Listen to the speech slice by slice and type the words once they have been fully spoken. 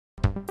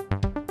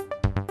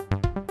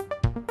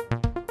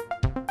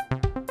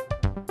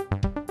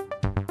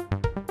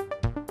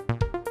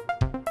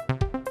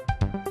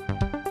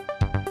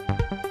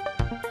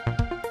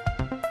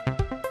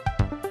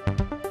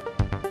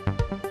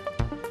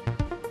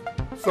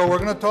So we're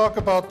going to talk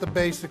about the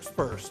basics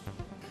first.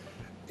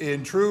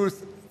 In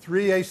truth,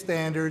 3A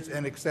standards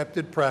and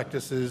accepted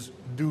practices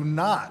do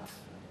not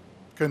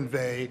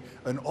convey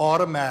an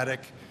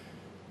automatic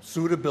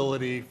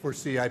suitability for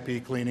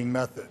CIP cleaning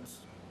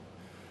methods.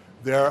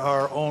 There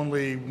are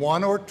only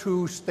one or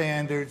two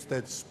standards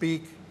that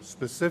speak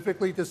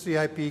specifically to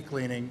CIP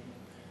cleaning,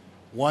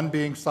 one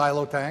being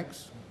silo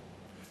tanks,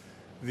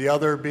 the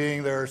other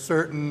being there are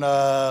certain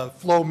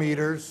flow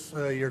meters,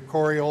 your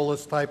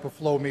Coriolis type of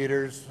flow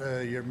meters,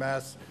 your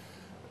mass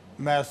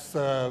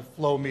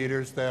flow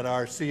meters that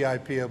are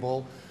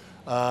CIP-able,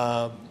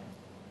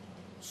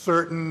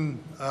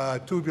 certain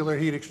tubular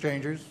heat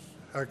exchangers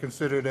are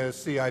considered as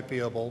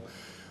CIP-able,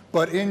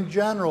 but in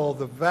general,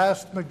 the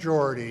vast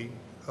majority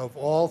of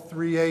all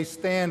 3A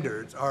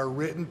standards are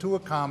written to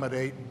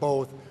accommodate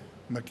both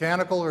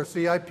mechanical or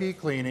CIP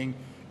cleaning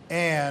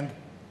and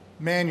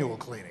manual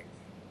cleaning.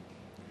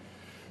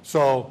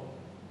 So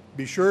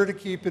be sure to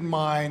keep in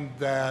mind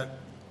that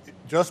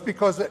just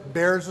because it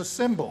bears a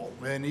symbol,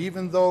 and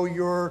even though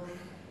your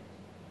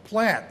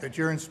plant that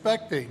you're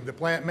inspecting, the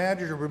plant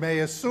manager may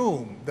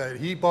assume that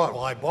he bought,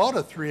 well, I bought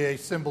a 3A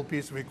symbol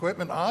piece of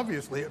equipment,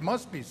 obviously it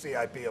must be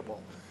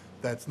CIP-able.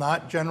 That's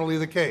not generally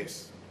the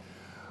case.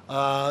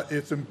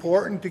 It's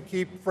important to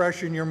keep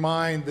fresh in your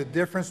mind the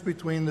difference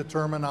between the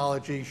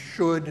terminology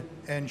should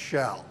and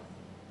shall.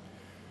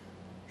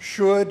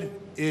 Should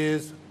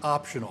is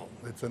optional.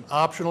 It's an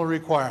optional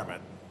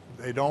requirement.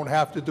 They don't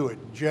have to do it.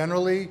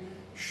 Generally,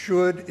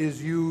 should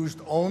is used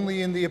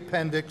only in the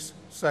appendix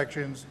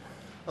sections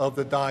of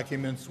the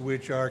documents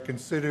which are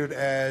considered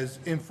as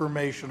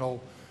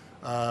informational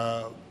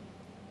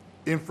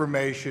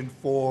information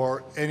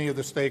for any of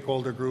the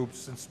stakeholder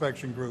groups,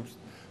 inspection groups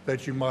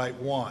that you might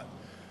want.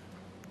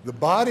 The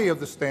body of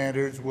the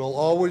standards will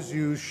always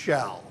use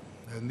shall,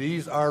 and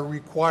these are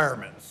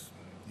requirements.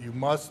 You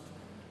must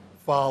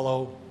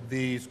follow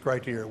these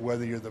criteria,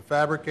 whether you're the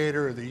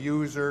fabricator or the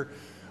user,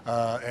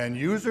 and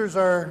users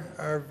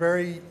are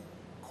very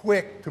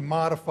quick to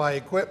modify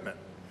equipment,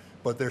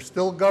 but they're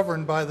still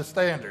governed by the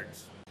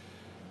standards.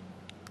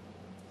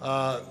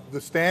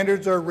 The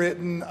standards are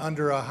written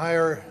under a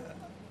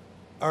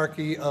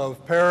hierarchy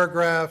of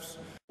paragraphs.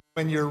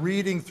 When you're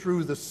reading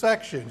through the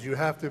sections, you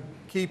have to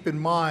keep in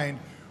mind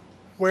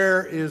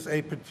where is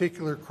a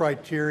particular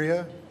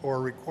criteria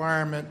or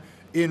requirement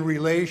in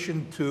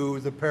relation to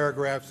the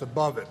paragraphs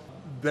above it.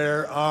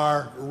 There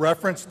are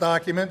reference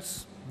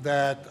documents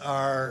that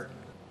are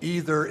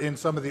either in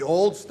some of the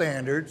old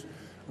standards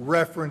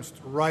referenced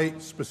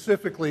right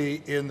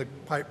specifically in the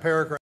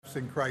paragraphs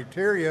and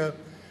criteria.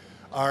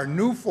 Our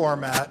new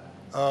format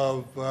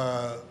of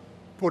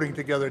putting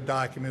together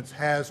documents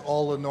has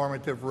all the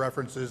normative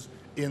references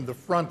in the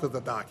front of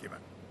the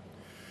document.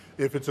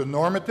 If it's a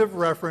normative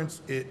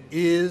reference, it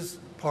is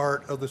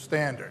part of the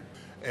standard.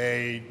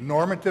 A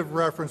normative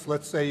reference,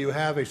 let's say you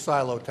have a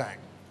silo tank,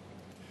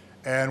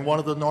 and one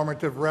of the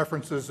normative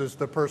references is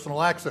the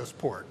personal access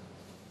port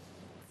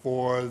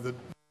for the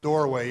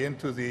doorway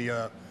into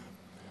the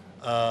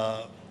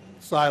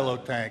silo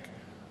tank.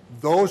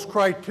 Those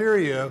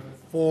criteria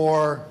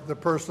for the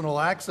personal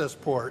access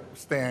port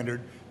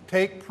standard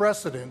take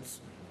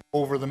precedence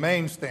over the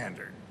main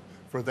standard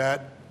for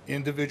that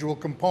individual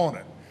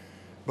component,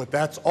 but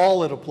that's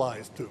all it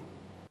applies to.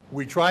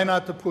 We try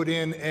not to put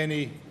in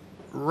any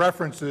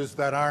references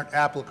that aren't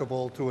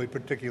applicable to a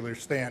particular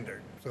standard,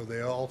 so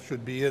they all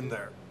should be in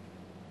there.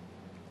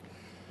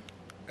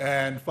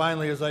 And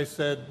finally, as I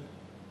said,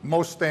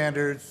 most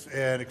standards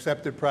and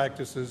accepted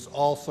practices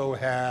also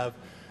have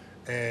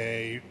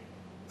a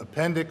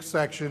appendix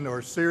section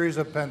or series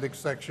of appendix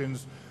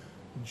sections,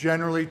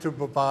 generally to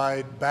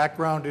provide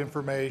background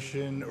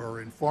information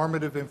or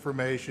informative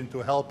information to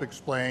help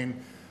explain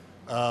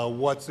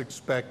what's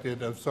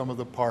expected of some of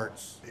the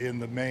parts in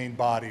the main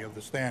body of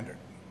the standard.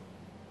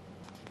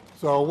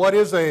 So what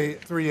is a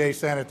 3A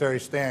sanitary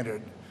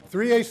standard?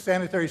 3A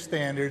sanitary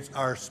standards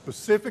are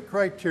specific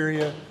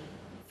criteria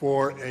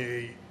for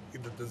the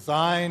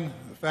design,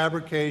 the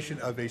fabrication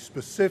of a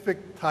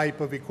specific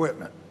type of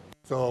equipment.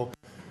 So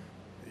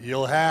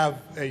you'll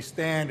have a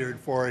standard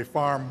for a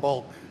farm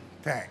bulk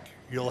tank.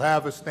 You'll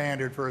have a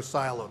standard for a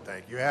silo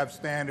tank. You have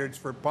standards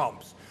for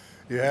pumps.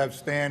 You have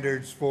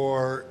standards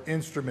for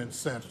instrument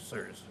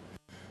sensors.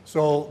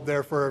 So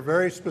they're for a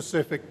very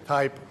specific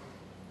type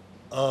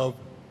of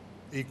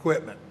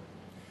equipment,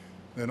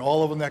 and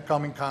all of them that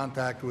come in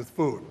contact with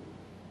food.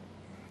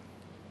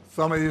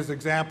 Some of these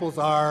examples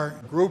are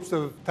groups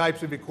of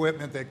types of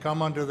equipment that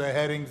come under the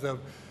headings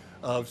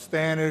of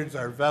standards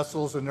are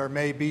vessels, and there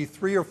may be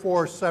 3 or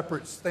 4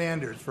 separate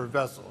standards for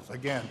vessels.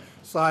 Again,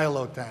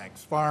 silo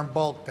tanks, farm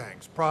bulk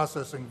tanks,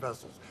 processing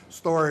vessels,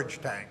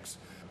 storage tanks,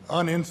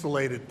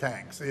 uninsulated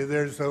tanks.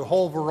 There's a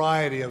whole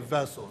variety of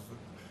vessels.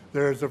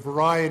 There's a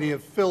variety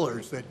of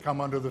fillers that come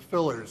under the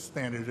fillers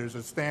standard. There's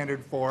a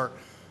standard for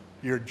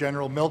your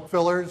general milk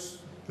fillers.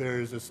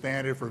 There's a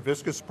standard for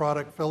viscous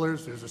product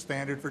fillers. There's a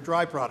standard for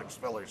dry products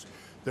fillers.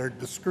 They're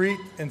discrete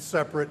and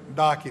separate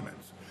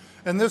documents.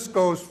 And this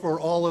goes for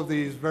all of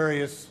these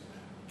various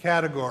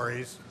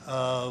categories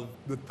of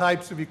the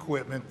types of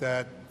equipment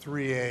that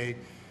 3A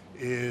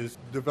is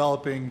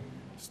developing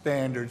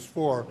standards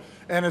for.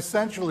 And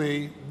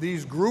essentially,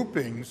 these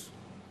groupings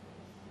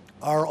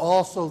are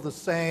also the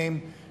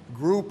same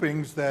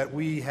groupings that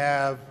we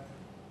have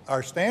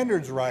our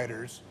standards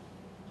writers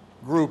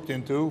grouped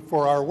into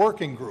for our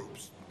working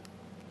groups.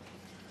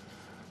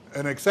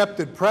 An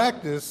accepted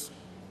practice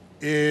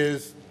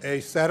is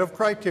a set of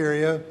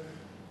criteria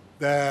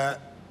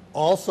that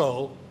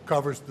also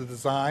covers the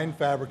design,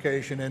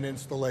 fabrication, and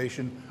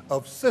installation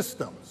of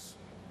systems.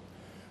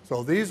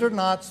 So these are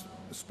not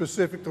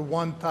specific to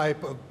one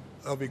type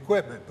of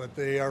equipment, but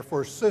they are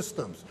for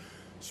systems.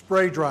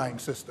 Spray drying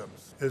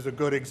systems is a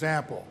good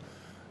example.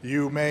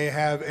 You may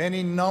have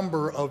any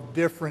number of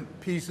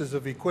different pieces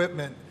of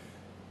equipment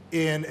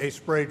in a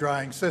spray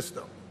drying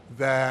system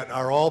that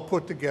are all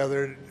put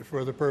together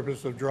for the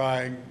purpose of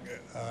drying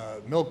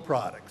milk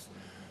products.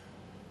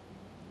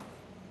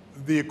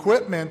 The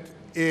equipment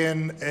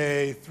in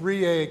a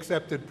 3A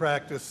accepted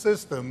practice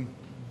system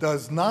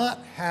does not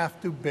have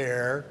to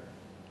bear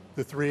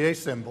the 3A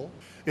symbol.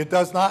 It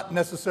does not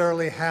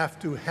necessarily have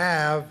to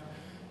have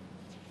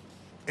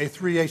a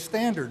 3A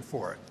standard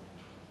for it.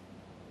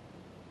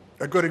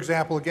 A good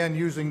example, again,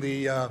 using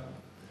the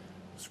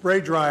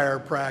spray dryer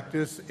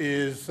practice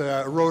is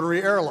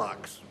rotary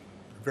airlocks.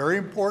 Very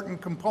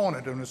important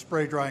component in a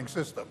spray drying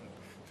system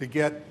to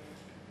get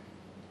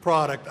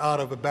product out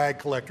of a bag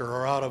collector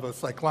or out of a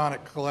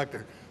cyclonic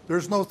collector.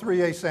 There's no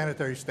 3A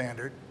sanitary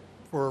standard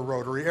for a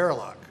rotary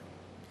airlock.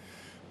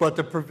 But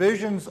the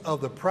provisions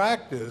of the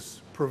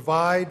practice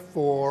provide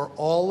for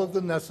all of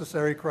the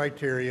necessary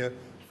criteria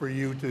for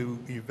you to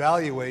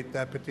evaluate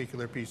that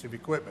particular piece of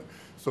equipment.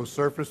 So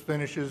surface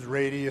finishes,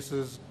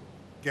 radiuses,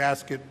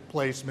 gasket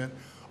placement,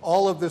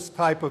 all of this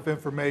type of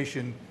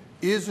information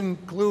is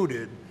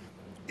included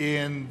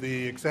in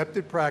the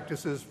accepted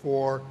practices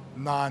for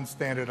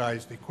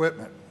non-standardized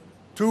equipment.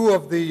 Two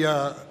of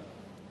the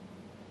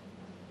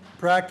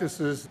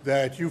practices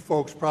that you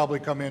folks probably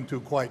come into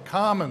quite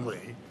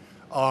commonly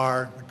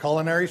are the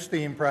culinary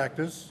steam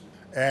practice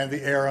and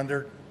the air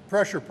under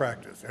pressure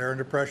practice. Air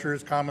under pressure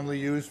is commonly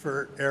used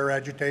for air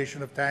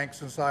agitation of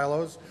tanks and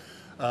silos.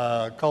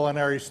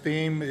 Culinary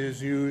steam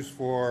is used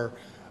for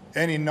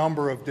any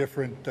number of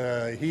different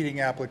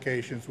heating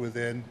applications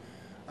within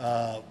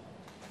a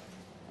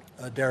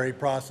dairy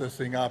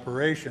processing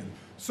operation.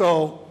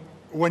 So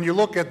when you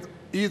look at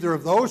either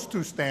of those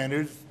two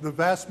standards, the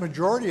vast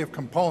majority of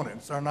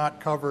components are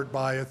not covered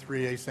by a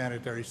 3A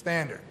sanitary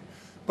standard,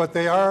 but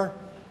they are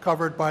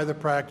covered by the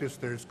practice.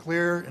 There's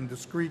clear and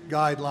discrete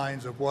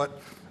guidelines of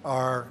what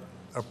are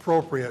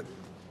appropriate.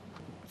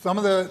 Some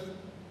of the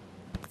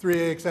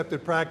 3A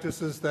accepted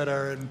practices that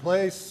are in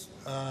place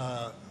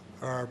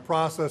are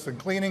process and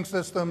cleaning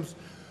systems.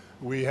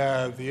 We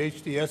have the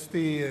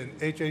HDSD and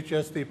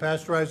HHSD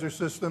pasteurizer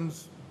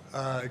systems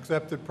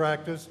accepted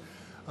practice,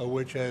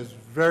 which has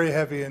very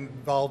heavy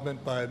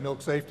involvement by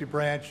milk safety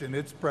branch in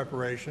its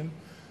preparation.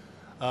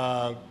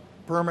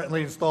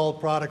 Permanently installed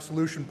product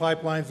solution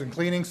pipelines and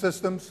cleaning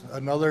systems,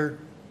 another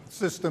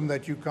system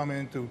that you come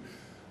into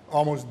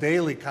almost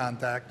daily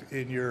contact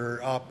in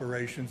your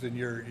operations and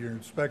your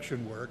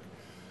inspection work.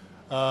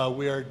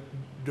 We are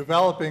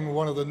developing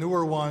one of the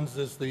newer ones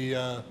is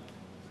the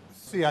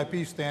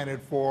CIP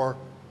standard for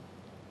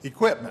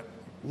equipment,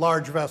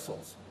 large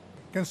vessels,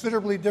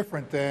 considerably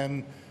different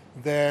than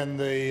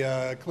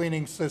the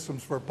cleaning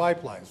systems for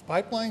pipelines.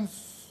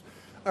 Pipelines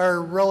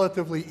are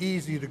relatively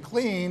easy to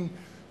clean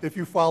if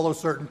you follow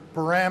certain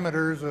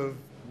parameters of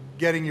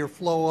getting your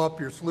flow up,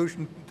 your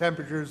solution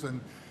temperatures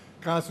and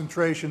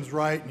concentrations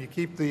right, and you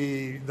keep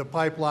the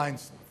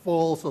pipelines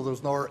full so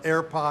there's no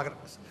air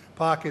pockets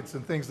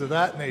and things of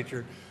that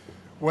nature.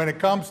 When it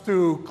comes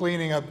to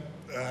cleaning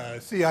a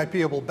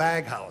CIP-able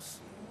bag house,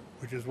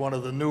 which is one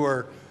of the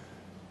newer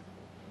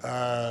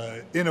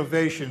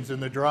innovations in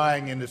the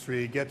drying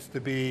industry, it gets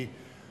to be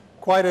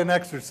quite an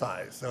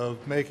exercise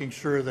of making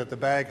sure that the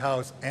bag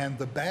house and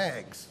the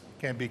bags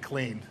can be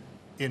cleaned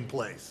in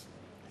place.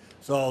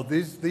 So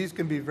these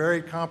can be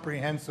very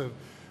comprehensive.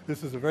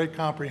 This is a very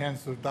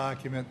comprehensive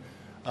document.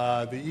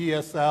 The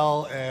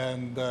ESL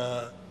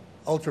and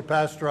ultra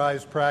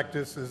pasteurized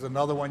practice is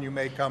another one you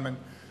may come in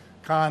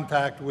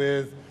contact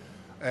with.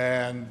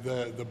 And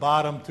the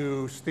bottom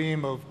two,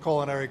 steam of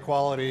culinary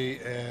quality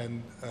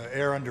and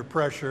air under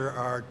pressure,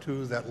 are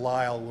two that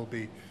Lyle will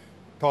be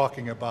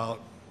talking about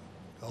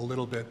a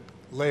little bit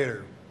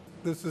later.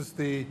 This is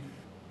the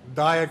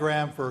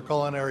diagram for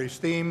culinary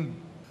steam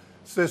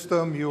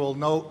system. You will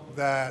note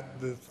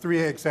that the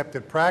 3A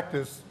accepted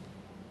practice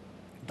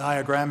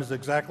diagram is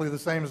exactly the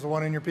same as the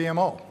one in your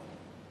PMO.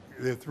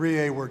 The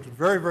 3A works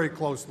very, very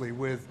closely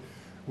with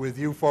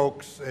you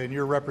folks and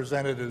your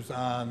representatives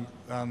on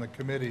the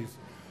committees.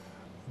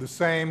 The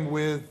same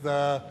with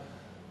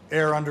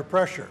air under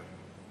pressure.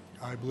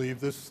 I believe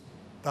this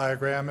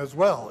diagram as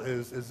well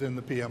is in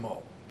the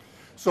PMO.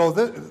 So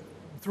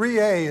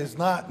 3A is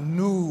not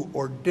new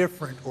or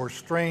different or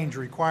strange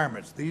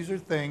requirements. These are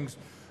things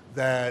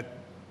that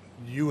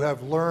you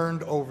have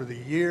learned over the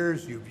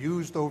years, you've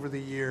used over the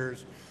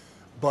years,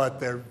 but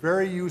they're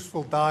very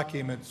useful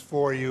documents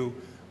for you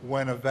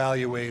when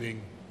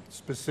evaluating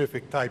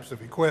specific types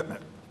of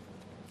equipment.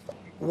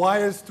 Why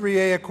is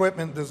 3A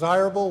equipment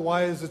desirable?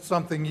 Why is it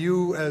something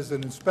you as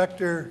an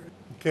inspector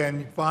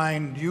can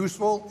find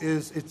useful?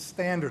 Is it's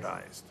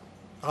standardized.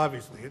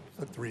 Obviously, it's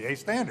a 3A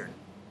standard.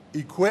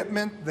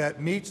 Equipment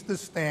that meets the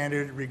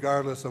standard,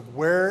 regardless of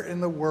where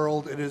in the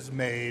world it is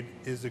made,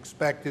 is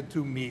expected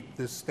to meet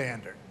this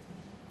standard,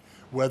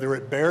 whether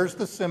it bears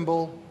the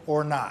symbol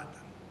or not.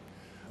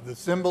 The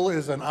symbol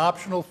is an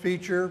optional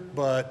feature,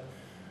 but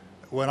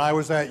when I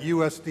was at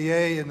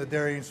USDA in the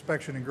Dairy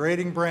Inspection and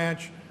Grading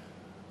Branch,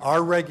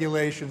 our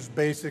regulations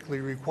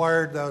basically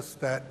required us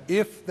that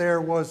if there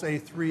was a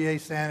 3A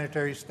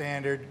sanitary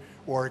standard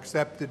or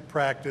accepted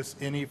practice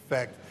in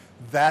effect,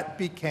 that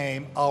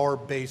became our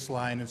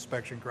baseline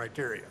inspection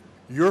criteria.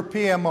 Your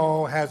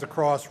PMO has a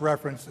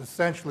cross-reference.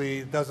 Essentially,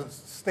 it doesn't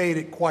state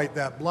it quite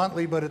that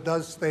bluntly, but it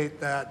does state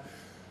that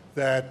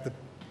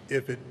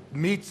if it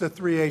meets a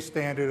 3A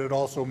standard, it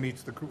also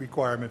meets the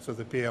requirements of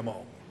the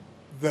PMO.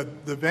 The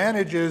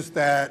advantage is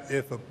that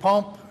if a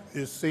pump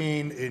is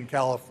seen in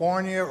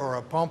California or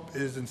a pump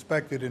is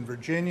inspected in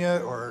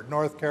Virginia or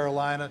North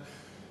Carolina,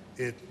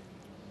 it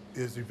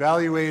is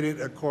evaluated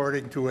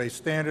according to a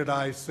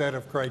standardized set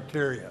of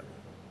criteria.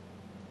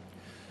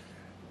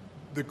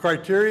 The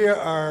criteria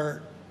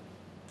are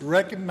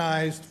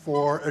recognized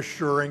for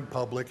assuring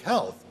public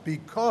health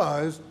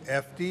because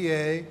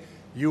FDA,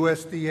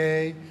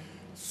 USDA,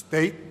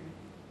 state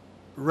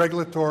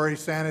regulatory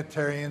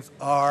sanitarians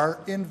are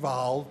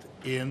involved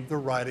in the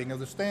writing of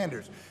the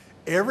standards.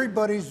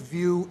 Everybody's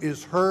view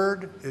is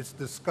heard, it's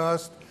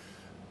discussed,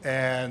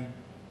 and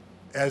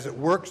as it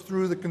works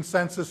through the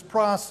consensus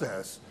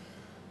process,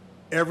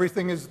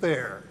 everything is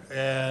there.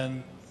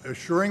 And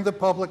assuring the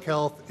public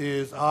health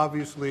is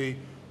obviously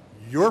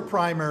your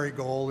primary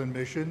goal and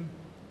mission.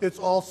 It's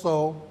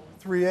also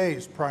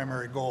 3A's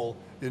primary goal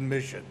and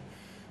mission,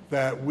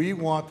 that we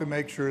want to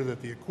make sure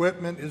that the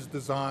equipment is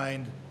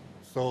designed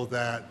so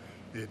that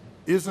it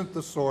isn't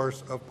the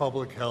source of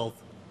public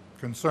health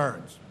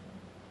concerns.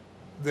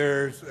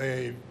 There's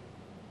a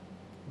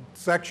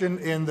section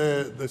in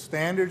the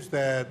standards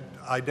that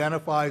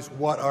identifies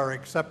what are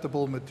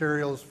acceptable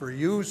materials for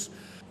use.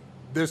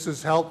 This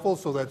is helpful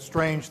so that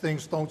strange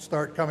things don't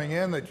start coming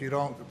in, that you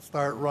don't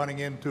start running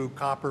into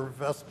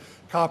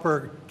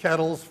copper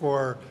kettles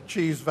for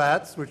cheese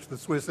vats, which the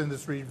Swiss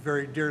industry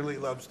very dearly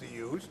loves to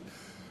use.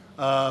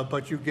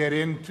 But you get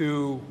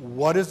into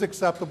what is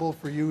acceptable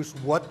for use,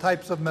 what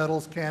types of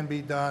metals can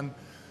be done,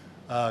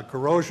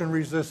 corrosion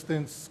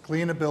resistance,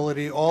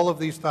 cleanability, all of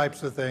these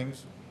types of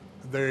things.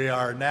 They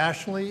are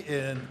nationally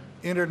and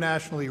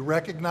internationally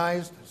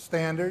recognized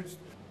standards.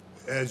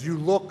 As you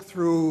look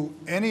through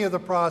any of the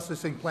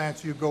processing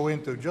plants you go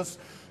into, just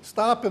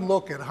stop and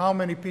look at how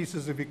many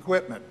pieces of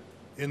equipment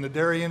in the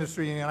dairy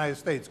industry in the United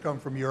States come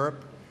from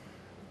Europe,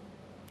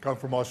 come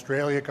from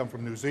Australia, come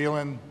from New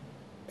Zealand.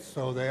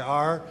 So they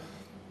are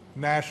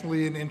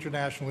nationally and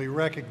internationally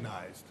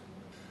recognized.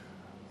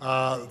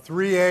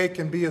 3A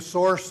can be a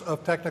source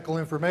of technical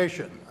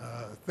information,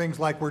 things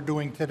like we're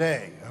doing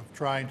today, of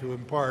trying to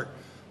impart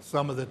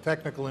some of the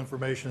technical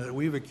information that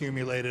we've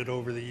accumulated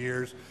over the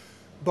years.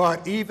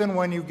 But even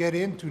when you get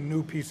into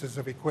new pieces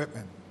of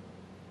equipment,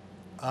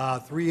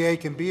 3A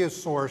can be a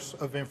source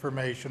of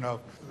information of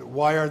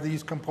why are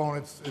these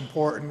components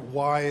important,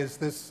 why is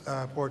this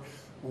important,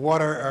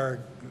 what are our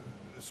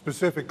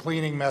specific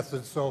cleaning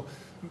methods. So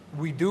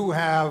we do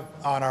have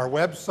on our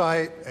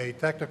website a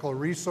technical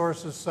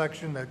resources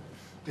section that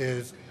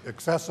is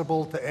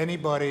accessible to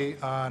anybody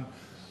on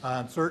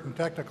certain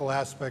technical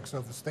aspects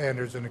of the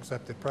standards and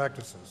accepted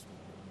practices.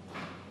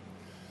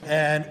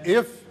 And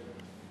if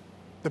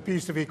the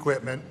piece of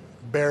equipment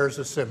bears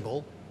a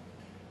symbol,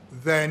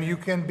 then you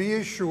can be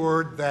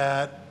assured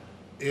that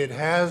it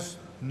has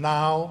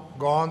now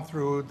gone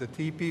through the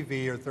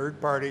TPV or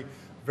third-party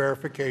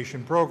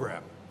verification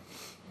program.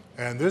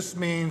 And this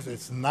means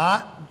it's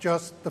not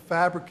just the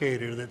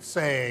fabricator that's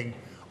saying,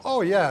 oh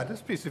yeah, this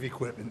piece of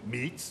equipment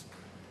meets.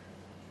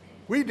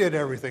 We did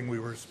everything we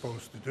were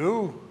supposed to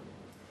do.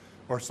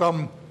 Or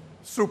some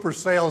super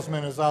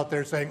salesman is out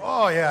there saying,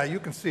 oh yeah, you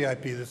can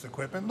CIP this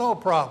equipment, no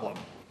problem.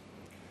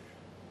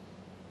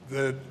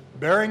 The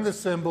bearing the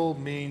symbol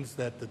means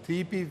that the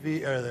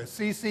TPV or the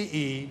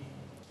CCE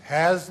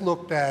has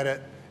looked at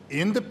it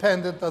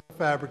independent of the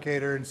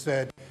fabricator and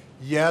said,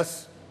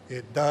 yes,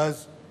 it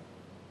does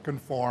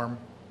conform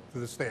to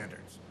the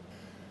standards.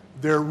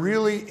 There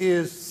really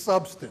is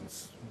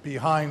substance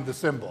behind the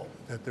symbol,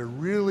 that there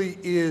really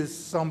is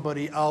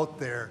somebody out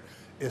there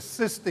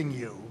assisting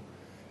you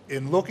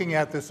in looking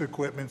at this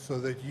equipment so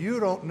that you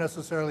don't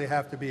necessarily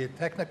have to be a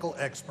technical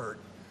expert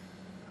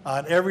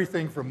on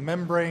everything from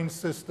membrane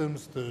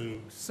systems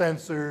to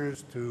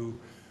sensors to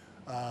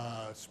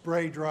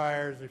spray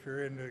dryers if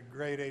you're into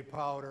grade A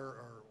powder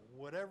or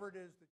whatever it is.